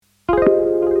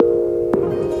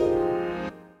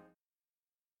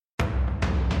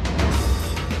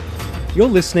You're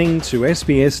listening to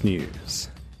SBS News.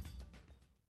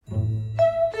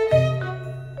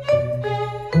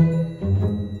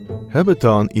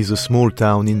 Herberton is a small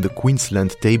town in the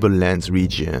Queensland Tablelands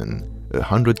region,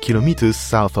 100 kilometers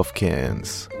south of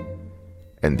Cairns.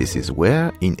 And this is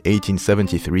where, in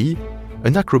 1873,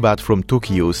 an acrobat from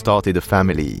Tokyo started a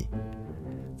family.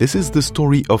 This is the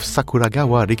story of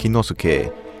Sakuragawa Rikinosuke,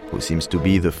 who seems to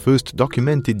be the first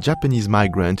documented Japanese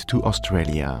migrant to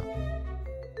Australia.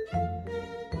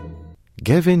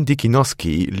 Gavin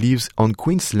Rikinosuke lives on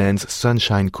Queensland's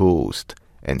Sunshine Coast,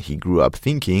 and he grew up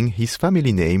thinking his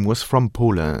family name was from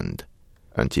Poland.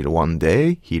 Until one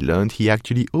day, he learned he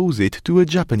actually owes it to a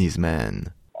Japanese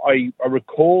man. I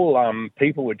recall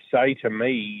people would say to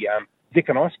me,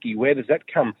 Rikinosuke, where does that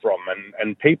come from?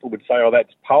 And people would say, oh,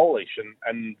 that's Polish.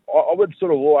 And I would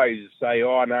sort of always say,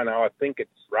 oh, no, I think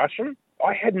it's Russian.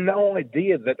 I had no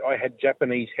idea that I had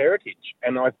Japanese heritage.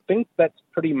 And I think that's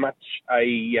pretty much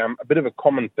a bit of a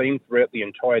common theme throughout the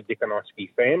entire Rikinosuke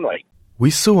family.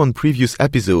 We saw on previous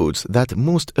episodes that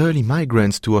most early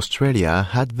migrants to Australia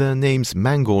had their names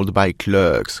mangled by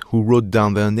clerks who wrote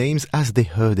down their names as they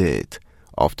heard it,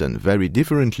 often very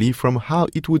differently from how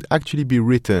it would actually be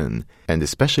written, and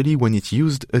especially when it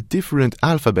used a different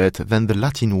alphabet than the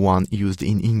Latin one used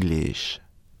in English.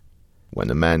 When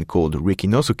a man called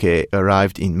Rikinosuke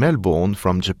arrived in Melbourne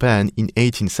from Japan in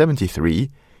 1873,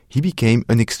 he became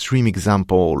an extreme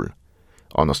example.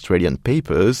 On Australian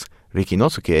papers,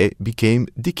 Rikinosuke became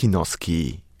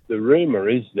Rikinosuke. The rumour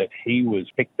is that he was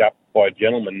picked up by a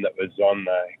gentleman that was on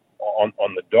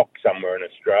the dock somewhere in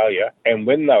Australia, and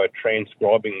when they were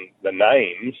transcribing the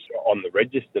names on the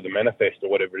register, the manifest or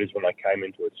whatever it is, when they came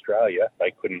into Australia,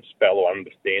 they couldn't spell or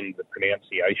understand the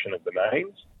pronunciation of the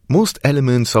names. Most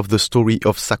elements of the story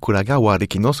of Sakuragawa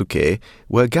Rikinosuke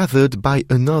were gathered by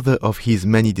another of his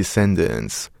many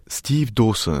descendants, Steve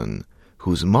Dawson,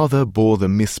 whose mother bore the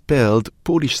misspelled,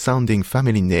 Polish-sounding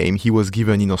family name he was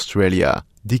given in Australia,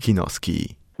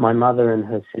 Rikinosuke. My mother and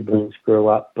her siblings grew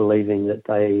up believing that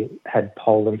they had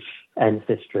Polish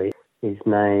ancestry. His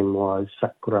name was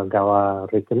Sakuragawa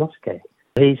Rikinosuke.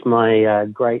 He's my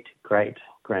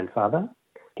great-great-grandfather.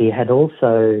 He had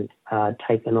also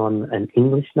taken on an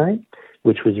English name,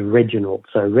 which was Reginald.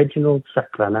 So Reginald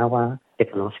Sakuragawa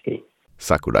Rikinosuke.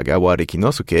 Sakuragawa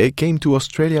Rikinosuke came to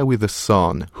Australia with a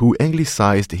son who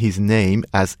anglicised his name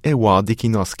as Ewa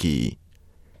Rikinosuke.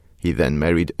 He then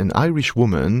married an Irish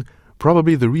woman,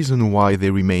 probably the reason why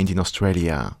they remained in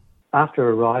Australia. After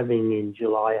arriving in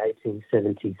July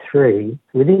 1873,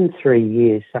 within 3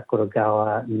 years,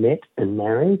 Sakuragawa met and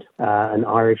married an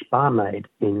Irish barmaid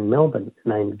in Melbourne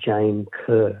named Jane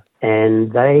Kerr.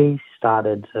 And they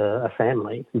started a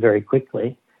family very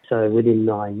quickly. So within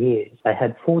 9 years, they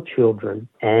had 4 children,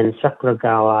 and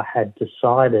Sakuragawa had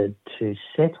decided to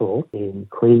settle in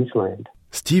Queensland.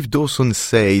 Steve Dawson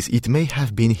says it may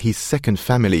have been his second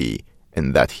family,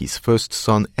 and that his first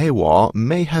son Ewa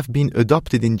may have been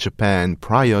adopted in Japan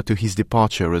prior to his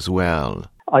departure as well.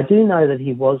 I do know that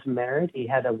he was married. He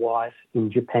had a wife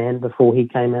in Japan before he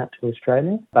came out to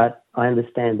Australia, but I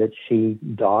understand that she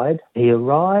died. He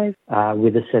arrived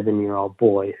with a 7-year-old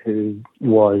boy who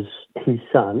was his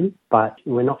son, but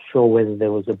we're not sure whether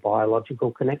there was a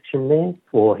biological connection there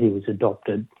or he was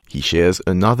adopted. He shares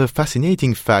another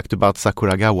fascinating fact about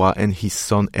Sakuragawa and his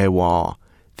son Ewa.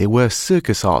 They were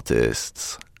circus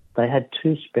artists. They had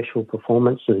 2 special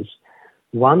performances.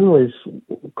 One was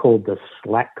called the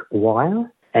slack wire,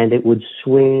 and it would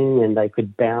swing and they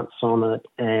could bounce on it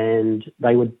and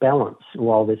they would balance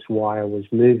while this wire was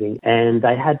moving. And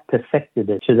they had perfected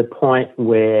it to the point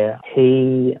where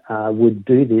he would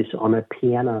do this on a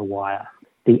piano wire.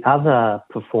 The other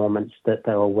performance that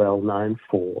they were well known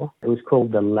for, it was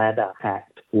called the ladder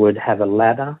act, would have a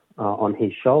ladder on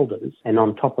his shoulders, and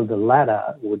on top of the ladder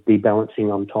would be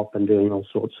balancing on top and doing all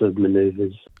sorts of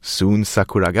maneuvers. Soon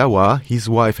Sakuragawa, his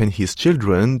wife and his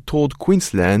children toured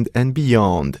Queensland and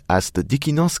beyond as the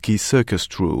Rikinosuke Circus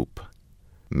Troupe.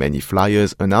 Many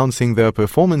flyers announcing their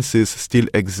performances still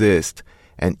exist,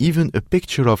 and even a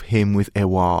picture of him with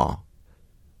Ewa.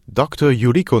 Dr.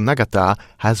 Yuriko Nagata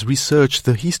has researched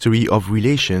the history of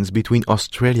relations between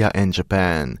Australia and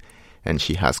Japan, and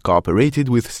she has cooperated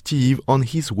with Steve on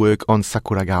his work on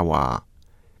Sakuragawa.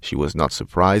 She was not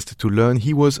surprised to learn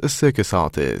he was a circus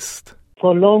artist.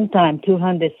 For a long time,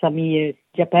 200-some years,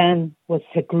 Japan was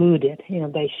secluded.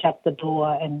 They shut the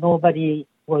door and nobody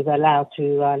was allowed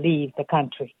to leave the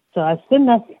country. So as soon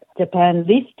as Japan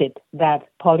lifted that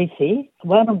policy,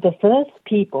 one of the first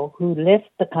people who left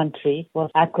the country was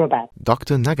acrobat.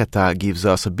 Dr. Nagata gives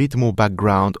us a bit more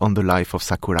background on the life of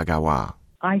Sakuragawa.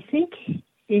 I think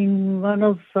In one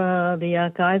of the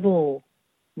archival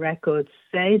records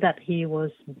say that he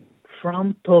was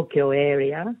from Tokyo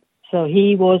area. So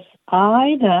he was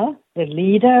either the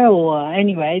leader or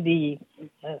anyway the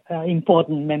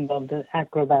important member of the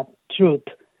acrobat troupe.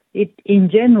 In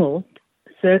general,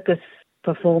 circus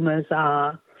performers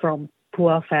are from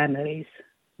poor families.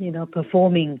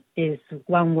 Performing is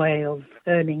one way of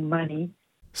earning money.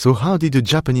 So how did the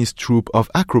Japanese troupe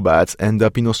of acrobats end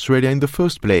up in Australia in the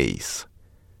first place?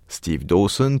 Steve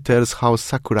Dawson tells how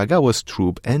Sakuragawa's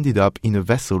troupe ended up in a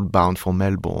vessel bound for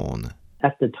Melbourne.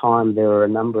 At the time, there were a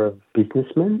number of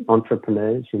businessmen,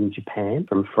 entrepreneurs in Japan,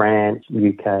 from France,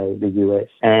 UK, the US,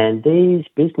 and these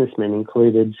businessmen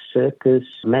included circus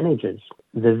managers.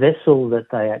 The vessel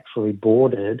that they actually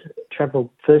boarded travelled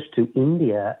first to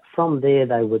India. From there,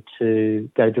 they were to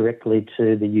go directly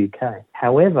to the UK.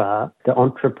 However, the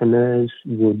entrepreneurs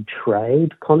would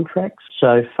trade contracts,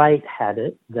 so fate had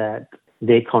it that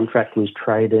their contract was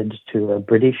traded to a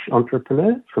British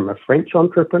entrepreneur from a French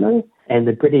entrepreneur, and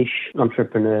the British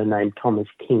entrepreneur named Thomas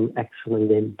King actually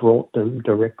then brought them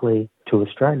directly to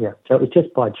Australia. So it was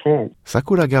just by chance.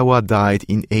 Sakuragawa died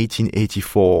in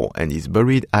 1884 and is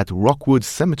buried at Rockwood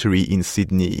Cemetery in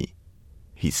Sydney.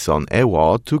 His son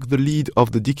Ewa took the lead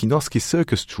of the Rikinosuke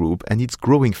circus troupe and its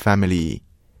growing family.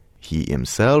 He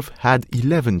himself had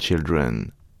 11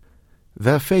 children.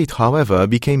 Their fate, however,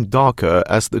 became darker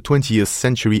as the 20th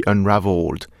century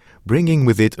unraveled, bringing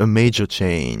with it a major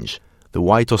change, the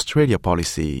White Australia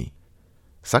policy.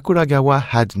 Sakuragawa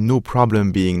had no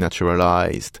problem being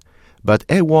naturalized, but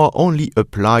Ewa only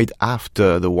applied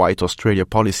after the White Australia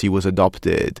policy was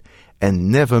adopted and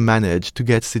never managed to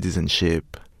get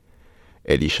citizenship.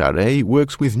 Elisha Ray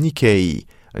works with Nikkei,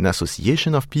 an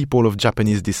association of people of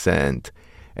Japanese descent,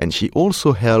 and she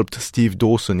also helped Steve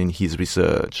Dawson in his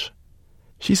research.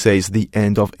 She says the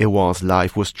end of Ewa's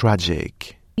life was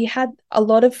tragic. He had a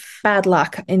lot of bad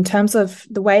luck in terms of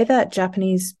the way that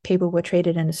Japanese people were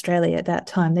treated in Australia at that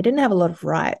time. They didn't have a lot of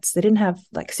rights. They didn't have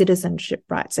citizenship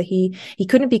rights. So he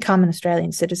couldn't become an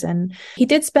Australian citizen. He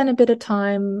did spend a bit of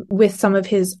time with some of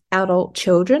his adult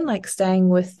children, staying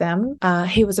with them.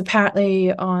 He was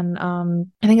apparently on,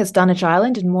 I think it's Dunwich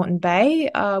Island in Moreton Bay,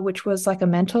 which was a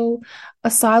mental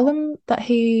asylum that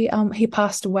he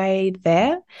passed away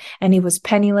there, and he was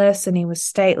penniless and he was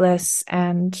stateless,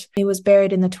 and he was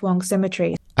buried in the Toowong Cemetery.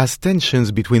 As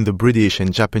tensions between the British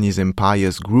and Japanese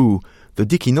empires grew, the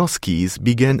Rikinoskes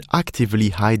began actively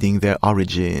hiding their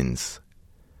origins.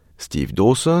 Steve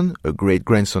Dawson, a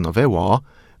great-grandson of Ewa,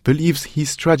 believes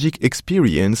his tragic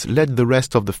experience led the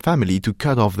rest of the family to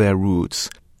cut off their roots,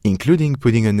 including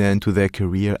putting an end to their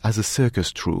career as a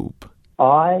circus troupe.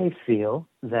 I feel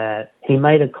that he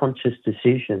made a conscious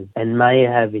decision and may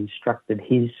have instructed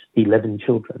his 11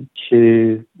 children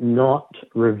to not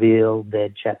reveal their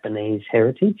Japanese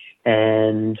heritage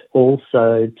and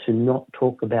also to not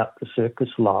talk about the circus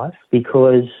life,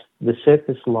 because the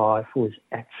circus life was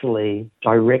actually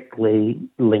directly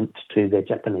linked to their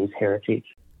Japanese heritage.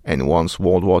 And once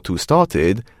World War II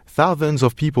started, thousands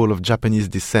of people of Japanese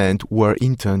descent were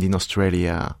interned in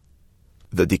Australia.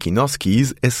 The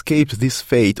Rikinoskes escaped this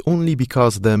fate only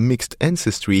because their mixed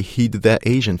ancestry hid their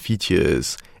Asian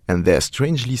features, and their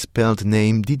strangely spelled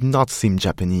name did not seem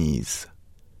Japanese.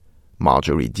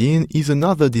 Marjorie Dean is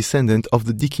another descendant of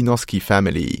the Rikinosuke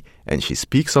family, and she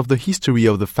speaks of the history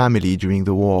of the family during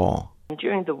the war.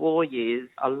 During the war years,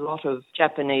 a lot of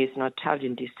Japanese and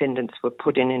Italian descendants were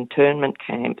put in internment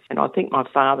camps, and I think my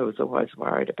father was always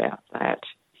worried about that.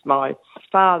 My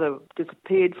father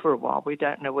disappeared for a while. We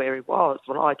don't know where he was.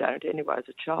 Well, I don't anyway as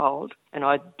a child. And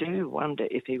I do wonder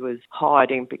if he was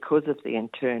hiding because of the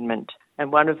internment.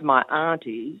 And one of my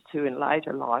aunties, who in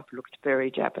later life looked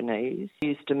very Japanese,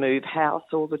 used to move house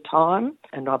all the time.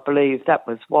 And I believe that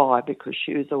was why, because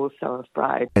she was also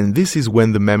afraid. And this is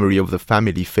when the memory of the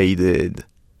family faded.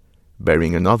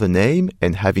 Bearing another name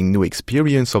and having no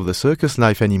experience of the circus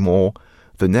life anymore,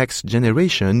 the next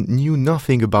generation knew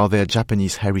nothing about their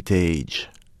Japanese heritage.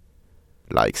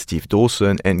 Like Steve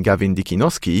Dawson and Gavin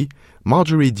Rikinosuke,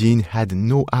 Marjorie Dean had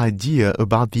no idea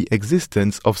about the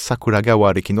existence of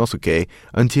Sakuragawa Rikinosuke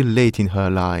until late in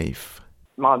her life.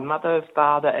 My mother,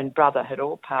 father and brother had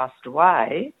all passed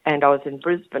away, and I was in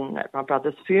Brisbane at my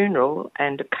brother's funeral,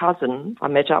 and a cousin, I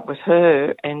met up with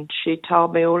her and she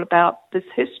told me all about this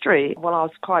history. Well, I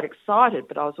was quite excited,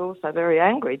 but I was also very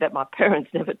angry that my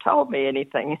parents never told me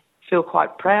anything. I feel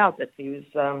quite proud that he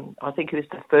was, I think he was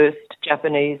the first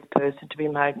Japanese person to be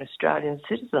made an Australian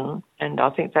citizen, and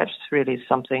I think that's really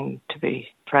something to be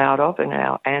proud of in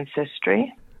our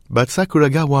ancestry. But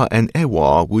Sakuragawa and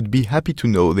Ewa would be happy to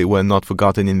know they were not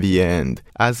forgotten in the end,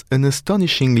 as an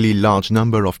astonishingly large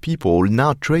number of people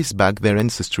now trace back their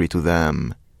ancestry to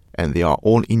them. And they are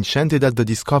all enchanted at the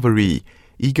discovery,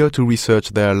 eager to research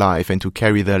their life and to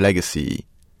carry their legacy.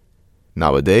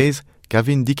 Nowadays,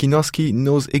 Kevin Rikinosuke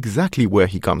knows exactly where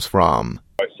he comes from.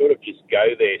 I sort of just go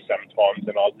there sometimes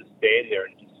and I'll just stand there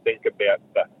and just think about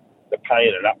the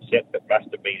pain and upset that must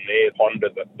have been there, ponder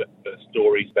the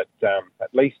stories. But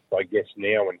at least, I guess,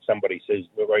 now when somebody says,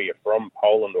 where you're from,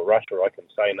 Poland or Russia, I can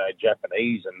say, no,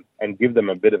 Japanese, and give them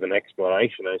a bit of an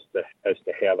explanation as to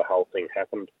how the whole thing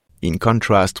happened. In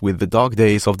contrast with the dark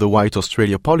days of the White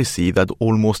Australia policy that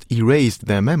almost erased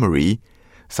their memory,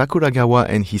 Sakuragawa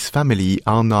and his family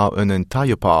are now an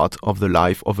entire part of the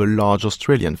life of a large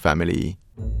Australian family.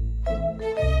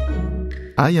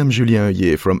 I am Julien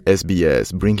Heuillet from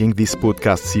SBS, bringing this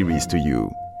podcast series to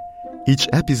you. Each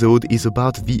episode is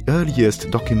about the earliest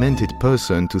documented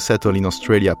person to settle in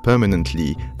Australia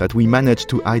permanently that we managed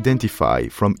to identify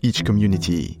from each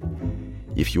community.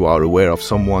 If you are aware of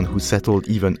someone who settled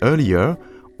even earlier,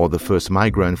 or the first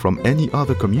migrant from any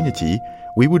other community,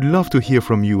 we would love to hear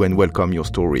from you and welcome your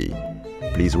story.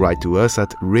 Please write to us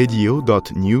at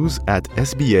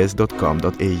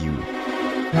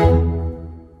radio.news@sbs.com.au.